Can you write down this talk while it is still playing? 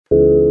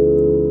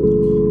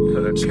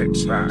the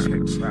kickback.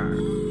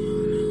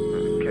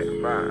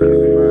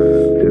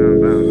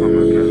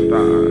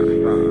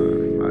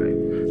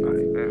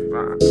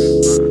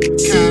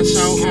 Cash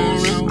out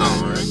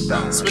on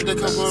rent. Spend a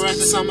couple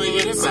racks, I'ma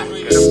get it back.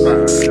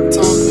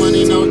 Talk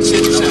money, no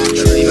chit chat.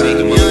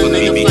 Young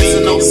nigga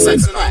flexing, no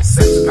sex pack.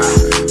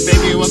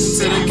 Baby, welcome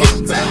to the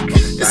kickback.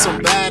 It's some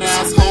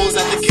badass hoes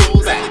at the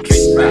kickback.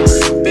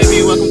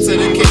 Baby, welcome to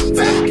the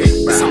kickback.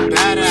 It's some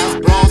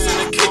badass bras in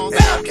the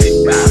kickback.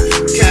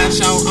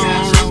 Cash out on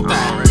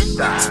rent.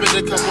 Spend a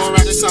couple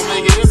racks, I'ma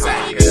get it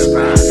back.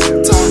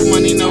 Talk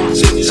money, no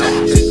chit chat.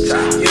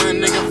 Young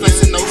nigga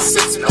flexing, no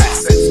sex pack.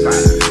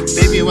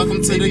 Baby,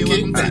 welcome to the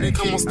kickback.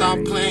 Come on, stop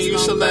playing, you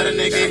should let a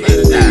nigga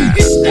hit that.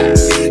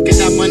 Get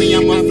that money,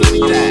 I'ma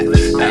flip that.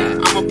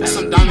 I'ma put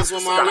some diamonds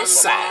with my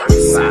wrist side.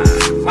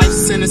 Life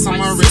sentence on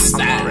my wrist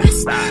side.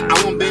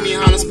 I want Benny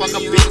Hunters, fuck a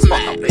big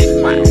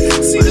man.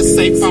 See the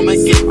safe, I'ma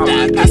get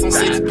that. Pass on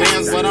 6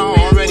 bands, but I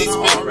already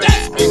spent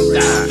that.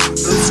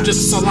 Blue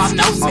strips, so I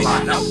know it.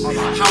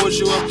 How was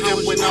you a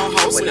pimp with no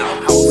host?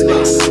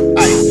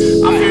 Ay,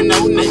 I'm here,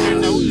 no nigga.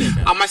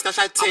 I might snatch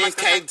that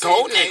 10K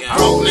gold nigga.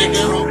 Broke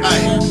nigga, ay,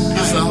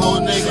 you's a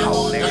whole nigga.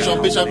 Got your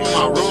bitch up in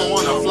my room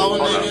on the floor,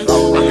 nigga.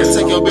 I can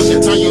take your bitch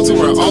and turn you to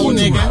her old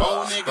nigga.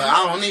 But I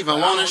don't even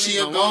want her, she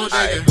a gold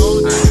nigga.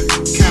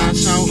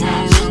 Cash out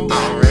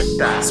on rent.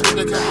 Spend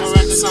a couple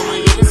racks, I'ma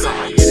get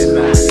it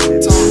back.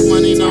 Talk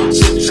money, no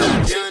chit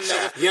chat.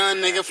 Young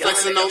nigga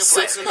flexing, no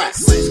six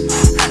packs.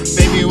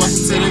 Baby,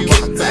 welcome to the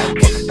kickback.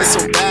 It's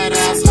some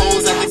badass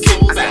hoes at the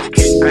kickback.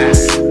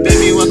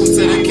 Baby, welcome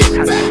to the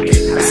kickback.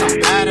 It's some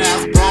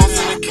badass bras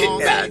in the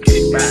kickback.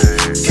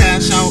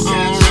 Cash out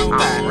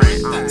on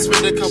rent.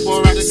 Spend a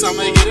couple racks,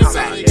 I'ma get it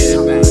back.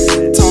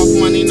 Talk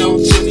money, no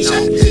chit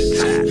chat.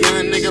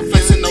 Young nigga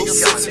flexing, no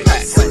six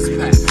packs.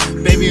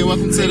 Baby,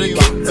 welcome to the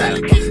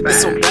kickback.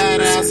 It's some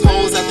badass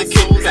hoes at the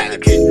kickback.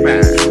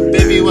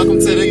 Baby, welcome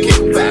to the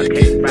kickback.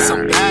 It's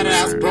some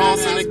badass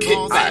bras in the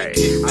kickback.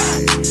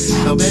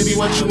 Now, baby,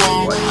 what you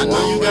want? I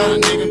know you got a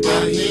nigga,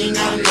 but he ain't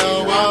got a